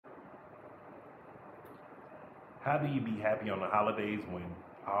How do you be happy on the holidays when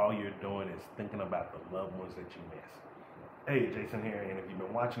all you're doing is thinking about the loved ones that you miss? Hey, Jason here, and if you've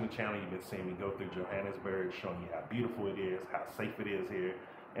been watching the channel, you've been seeing me go through Johannesburg, showing you how beautiful it is, how safe it is here,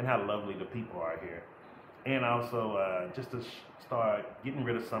 and how lovely the people are here. And also, just to start getting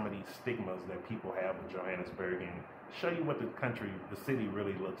rid of some of these stigmas that people have with Johannesburg and show you what the country, the city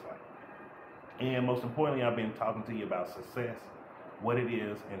really looks like. And most importantly, I've been talking to you about success, what it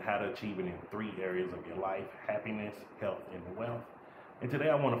is, and how to achieve it in three areas of your life: happiness, health, and wealth. And today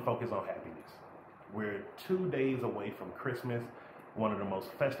I want to focus on happiness. We're 2 days away from Christmas, one of the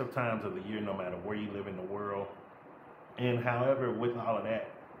most festive times of the year, no matter where you live in the world. And however, with all of that,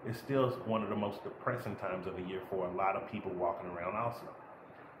 it's still one of the most depressing times of the year for a lot of people walking around also.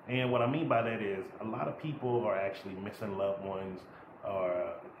 And what I mean by that is a lot of people are actually missing loved ones,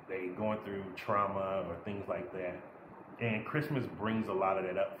 or they going through trauma or things like that. And Christmas brings a lot of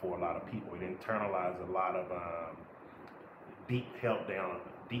that up for a lot of people. It internalizes a lot of deep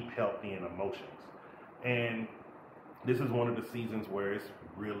healthy and emotions. And this is one of the seasons where it's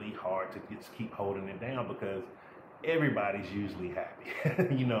really hard to just keep holding it down because everybody's usually happy.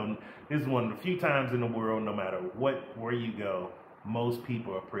 This is one of the few times in the world, no matter where you go, most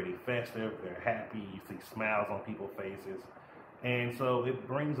people are pretty festive. They're happy. You see smiles on people's faces. And so it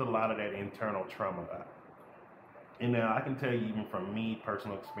brings a lot of that internal trauma up. And now I can tell you, even from me,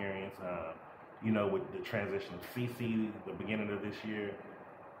 personal experience, with the transition of CC, the beginning of this year,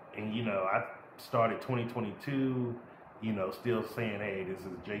 and I started 2022, still saying, hey, this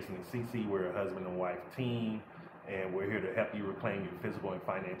is Jason and CC. We're a husband and wife team, and we're here to help you reclaim your physical and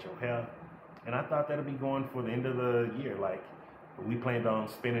financial health. And I thought that'd be going for the end of the year. Like, we planned on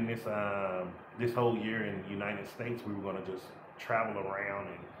spending this whole year in the United States. We were going to just travel around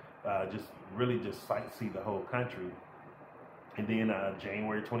and just sightsee the whole country. And then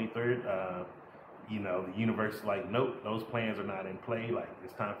January 23rd, the universe is like, nope, those plans are not in play. Like,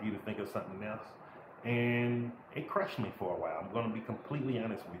 it's time for you to think of something else. And it crushed me for a while. I'm going to be completely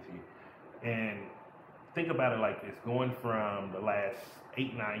honest with you. And think about it like this: going from the last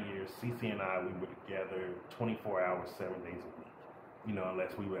 8-9 years, CC and I, we were together 24 hours, 7 days a week.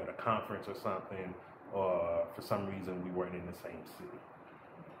 Unless we were at a conference or something, or for some reason we weren't in the same city.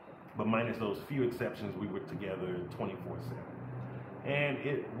 But minus those few exceptions, we were together 24/7.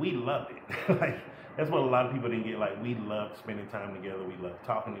 And we loved it. Like, that's what a lot of people didn't get. Like, we loved spending time together. We loved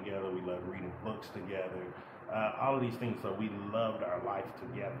talking together. We loved reading books together. All of these things. So we loved our life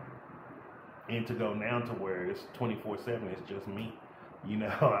together. And to go now to where it's 24/7, it's just me.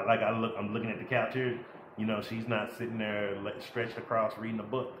 I'm looking at the couch here. She's not sitting there stretched across reading a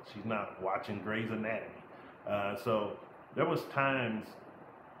book. She's not watching Grey's Anatomy. So there was times,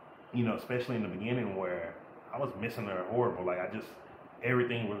 especially in the beginning, where I was missing her horrible. Like,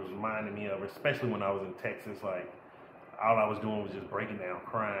 everything was reminding me of her, especially when I was in Texas. Like, all I was doing was just breaking down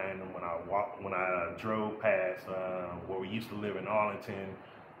crying. And when I drove past where we used to live in Arlington,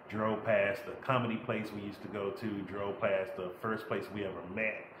 drove past the comedy place we used to go to, drove past the first place we ever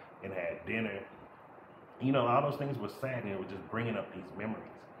met and had dinner. All those things were sad, and it was just bringing up these memories.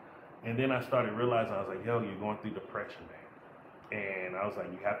 And then I started realizing, I was like, yo, you're going through depression, man. And I was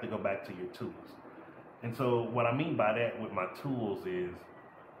like, you have to go back to your tools. And so what I mean by that with my tools is,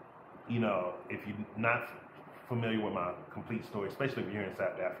 if you're not familiar with my complete story, especially if you're in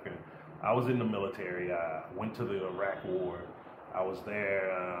South Africa, I was in the military. I went to the Iraq War. I was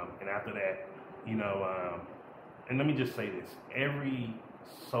there. And after that, and let me just say this: every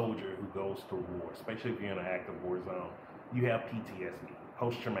soldier who goes to war, especially if you're in an active war zone, you have PTSD,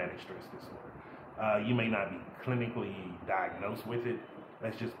 post-traumatic stress disorder. You may not be clinically diagnosed with it.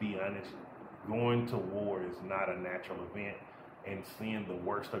 Let's just be honest. Going to war is not a natural event, and seeing the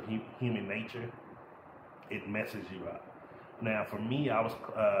worst of human nature, it messes you up. Now, for me, I was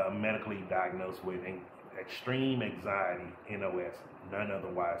medically diagnosed with extreme anxiety, NOS, none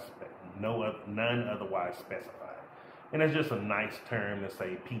otherwise specified. And it's just a nice term to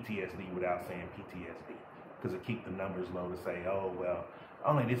say PTSD without saying PTSD, because it keeps the numbers low to say, oh, well,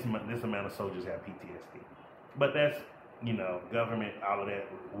 only this amount of soldiers have PTSD. But that's, government, all of that,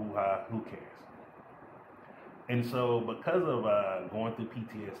 who cares? And so because of going through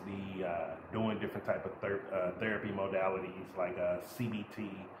PTSD, doing different type of therapy modalities like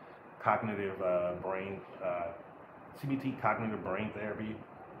CBT, cognitive brain therapy,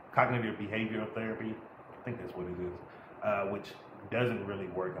 cognitive behavioral therapy, I think that's what it is, which doesn't really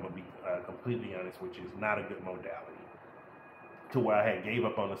work. I'm going to be completely honest with you. It's not a good modality. To where I had gave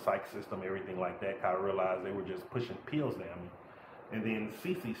up on the psych system, everything like that, 'cause I realized they were just pushing pills down me. And then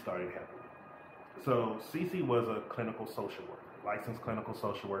CC started helping. So CC was a clinical social worker. licensed clinical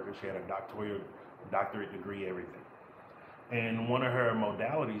social worker. She had a doctorate degree, everything. And one of her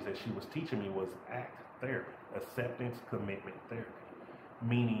modalities that she was teaching me was ACT therapy, acceptance commitment therapy,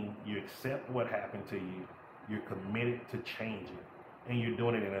 meaning you accept what happened to you, you're committed to change it, and you're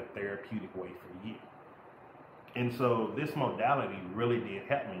doing it in a therapeutic way for you. And so this modality really did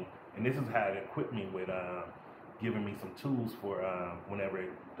help me, and this is how it equipped me with giving me some tools for whenever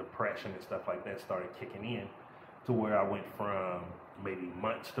depression and stuff like that started kicking in, to where I went from maybe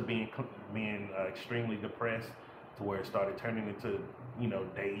months to being extremely depressed, to where it started turning into,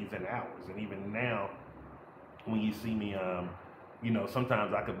 days and hours. And even now, when you see me,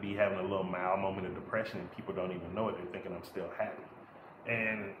 sometimes I could be having a little mild moment of depression and people don't even know it. They're thinking I'm still happy.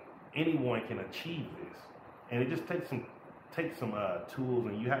 And anyone can achieve this. And it just takes some tools,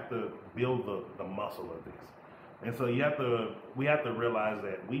 and you have to build the muscle of this. And so we have to realize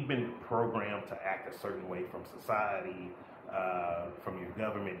that we've been programmed to act a certain way from society, from your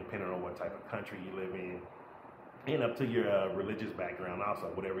government, depending on what type of country you live in, and up to your religious background also,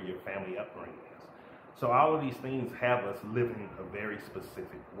 whatever your family upbringing is. So all of these things have us living a very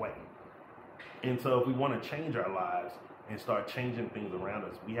specific way. And so if we want to change our lives and start changing things around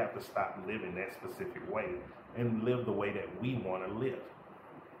us, we have to stop living that specific way and live the way that we want to live.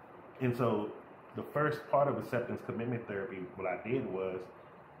 And so the first part of acceptance commitment therapy, what I did was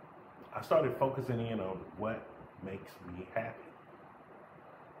I started focusing in on what makes me happy.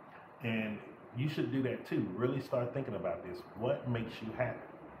 And you should do that too. Really start thinking about this. What makes you happy?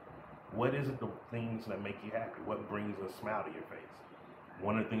 What is it, the things that make you happy? What brings a smile to your face?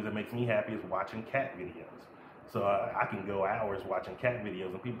 One of the things that makes me happy is watching cat videos. So I can go hours watching cat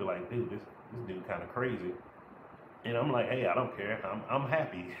videos, and people are like, dude, this dude kind of crazy. And I'm like, hey, I don't care. I'm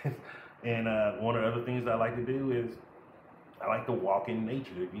happy. And one of the other things that I like to do is I like to walk in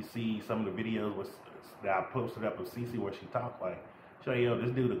nature. If you see some of the videos that I posted up with Cece where she talked, like, she's like, yo,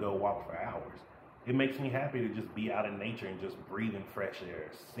 this dude will go walk for hours. It makes me happy to just be out in nature and just breathing fresh air,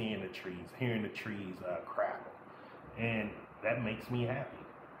 seeing the trees, hearing the trees crackle. And that makes me happy.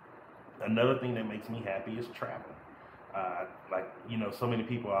 Another thing that makes me happy is travel. So many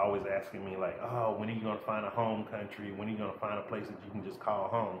people are always asking me, like, oh, when are you going to find a home country? When are you going to find a place that you can just call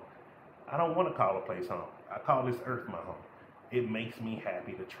home? I don't want to call a place home. I call this earth my home. It makes me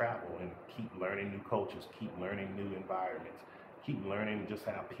happy to travel and keep learning new cultures, keep learning new environments, keep learning just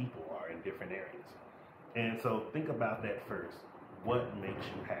how people are in different areas. And so think about that first. What makes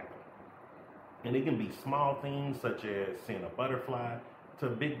you happy? And it can be small things such as seeing a butterfly, to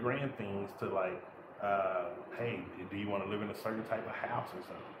big grand things, to like, hey, do you want to live in a certain type of house or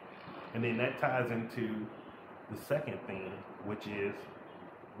something? And then that ties into the second thing, which is,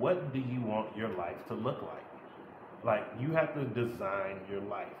 what do you want your life to look like? Like, you have to design your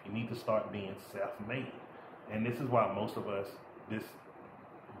life. You need to start being self-made. And this is why most of us, this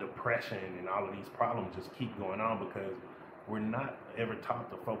depression and all of these problems just keep going on, because we're not ever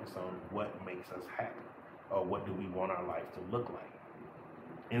taught to focus on what makes us happy, or what do we want our life to look like.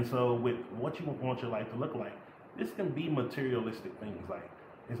 And so with what you want your life to look like, this can be materialistic things. Like,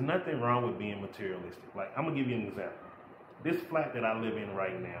 there's nothing wrong with being materialistic. Like, I'm going to give you an example. This flat that I live in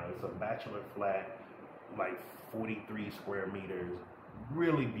right now, it's a bachelor flat, like 43 square meters,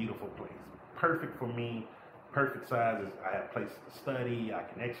 really beautiful place. Perfect for me, perfect sizes. I have places to study, I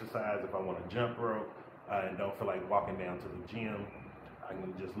can exercise if I want to jump rope, and don't feel like walking down to the gym. I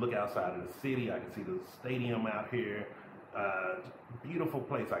can just look outside of the city, I can see the stadium out here. Beautiful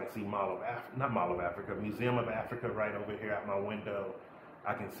place. I can see Museum of Africa right over here out my window.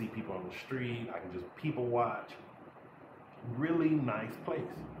 I can see people on the street, I can just people watch. Really nice place.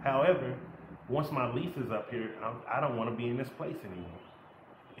 However, once my lease is up here, I don't want to be in this place anymore.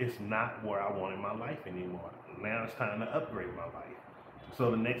 It's not where I want in my life anymore. Now it's time to upgrade my life. So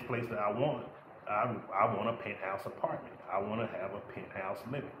the next place that I want a penthouse apartment. I want to have a penthouse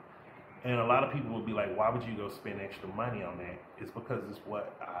living. And a lot of people will be like, why would you go spend extra money on that? It's because it's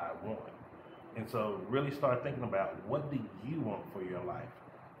what I want. And so really start thinking about, what do you want for your life?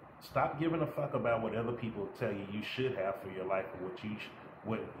 Stop giving a fuck about what other people tell you should have for your life, or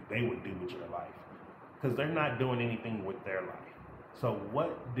what they would do with your life. Because they're not doing anything with their life. So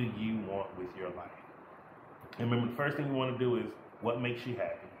what do you want with your life? And remember, the first thing you want to do is, what makes you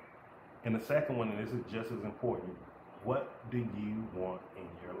happy? And the second one, and this is just as important, what do you want in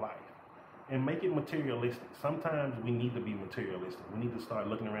your life? And make it materialistic. Sometimes we need to be materialistic. We need to start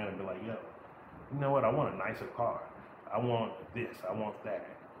looking around and be like, yo, you know what? I want a nicer car. I want this. I want that.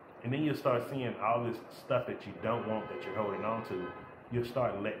 And then you'll start seeing all this stuff that you don't want, that you're holding on to. You'll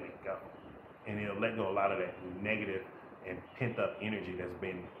start letting it go. And it'll let go a lot of that negative and pent up energy that's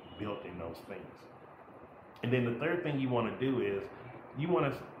been built in those things. And then the third thing you want to do is you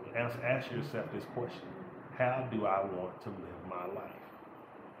want to ask yourself this question: how do I want to live my life?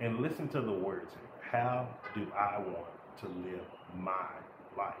 And listen to the words here. How do I want to live my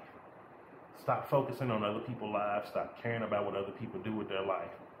life? Stop focusing on other people's lives. Stop caring about what other people do with their life.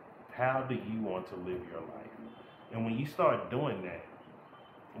 How do you want to live your life? And when you start doing that,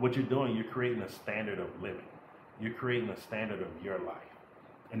 what you're doing, you're creating a standard of living. You're creating a standard of your life.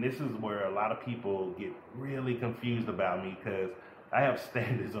 And this is where a lot of people get really confused about me, because I have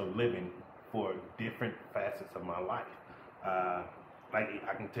standards of living for different facets of my life. Like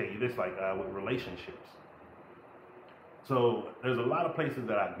I can tell you this, like with relationships. So there's a lot of places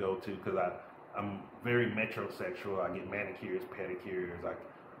that I go to because I'm very metrosexual. I get manicures, pedicures. I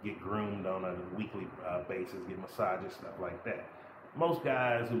get groomed on a weekly basis, get massages, stuff like that. Most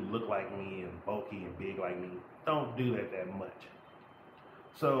guys who look like me and bulky and big like me don't do that much.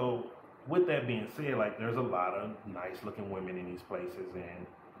 So with that being said, like there's a lot of nice looking women in these places, and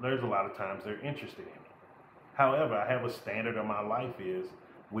there's a lot of times they're interested in me. However, I have a standard of my life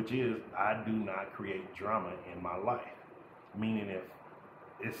which is I do not create drama in my life. Meaning if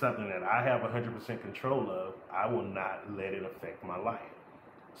it's something that I have 100% control of, I will not let it affect my life.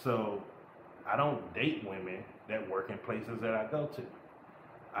 So I don't date women that work in places that I go to.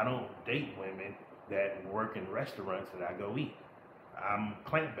 I don't date women that work in restaurants that I go eat. I'm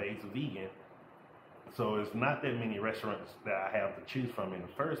plant-based vegan, so it's not that many restaurants that I have to choose from in the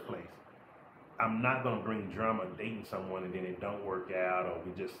first place. I'm not going to bring drama dating someone and then it don't work out, or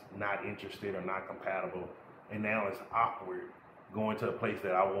we're just not interested or not compatible, and now it's awkward going to a place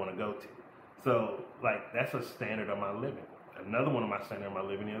that I want to go to. So, like, that's a standard of my living. Another one of my standards of my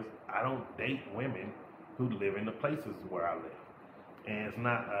living is I don't date women who live in the places where I live. And it's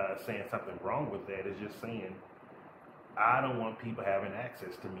not saying something wrong with that. It's just saying I don't want people having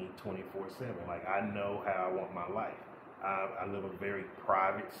access to me 24/7. Like, I know how I want my life. I live a very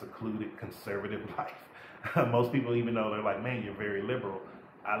private, secluded, conservative life. Most people, even though they're like, man, you're very liberal,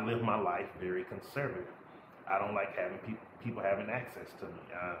 I live my life very conservative. I don't like having people having access to me.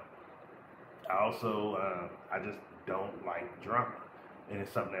 I just don't like drama. And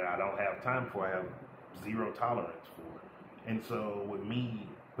it's something that I don't have time for. I have zero tolerance for. And so with me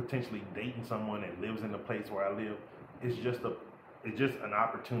potentially dating someone that lives in the place where I live, it's just an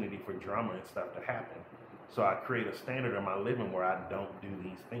opportunity for drama and stuff to happen. So I create a standard of my living where I don't do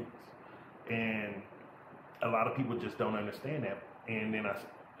these things. And a lot of people just don't understand that. And then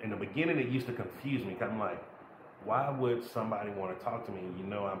in the beginning, it used to confuse me. I'm like, why would somebody want to talk to me? You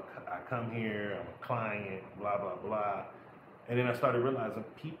know, I come here, I'm a client, blah, blah, blah. And then I started realizing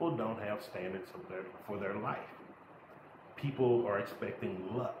people don't have standards for their life. People are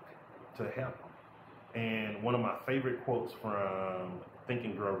expecting luck to help them. And one of my favorite quotes from Think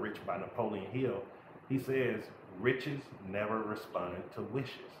and Grow Rich by Napoleon Hill, he says, riches never respond to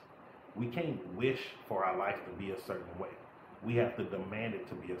wishes. We can't wish for our life to be a certain way. We have to demand it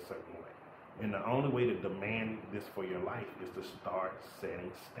to be a certain way. And the only way to demand this for your life is to start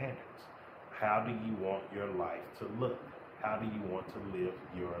setting standards. How do you want your life to look? How do you want to live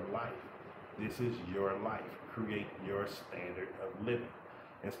your life? This is your life. Create your standard of living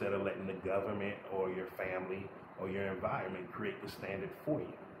instead of letting the government or your family or your environment create the standard for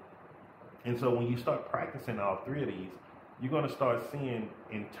you. And so when you start practicing all three of these, you're going to start seeing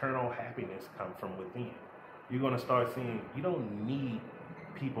internal happiness come from within. You're going to start seeing you don't need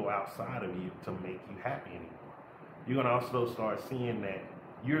people outside of you to make you happy anymore. You're going to also start seeing that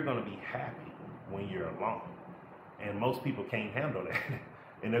you're going to be happy when you're alone. And most people can't handle that.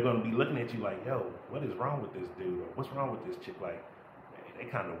 And they're going to be looking at you like, yo, what is wrong with this dude? Or what's wrong with this chick? Like, they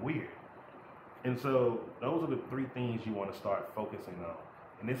kind of weird. And so those are the three things you want to start focusing on.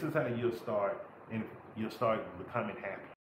 And this is how you'll start becoming happy.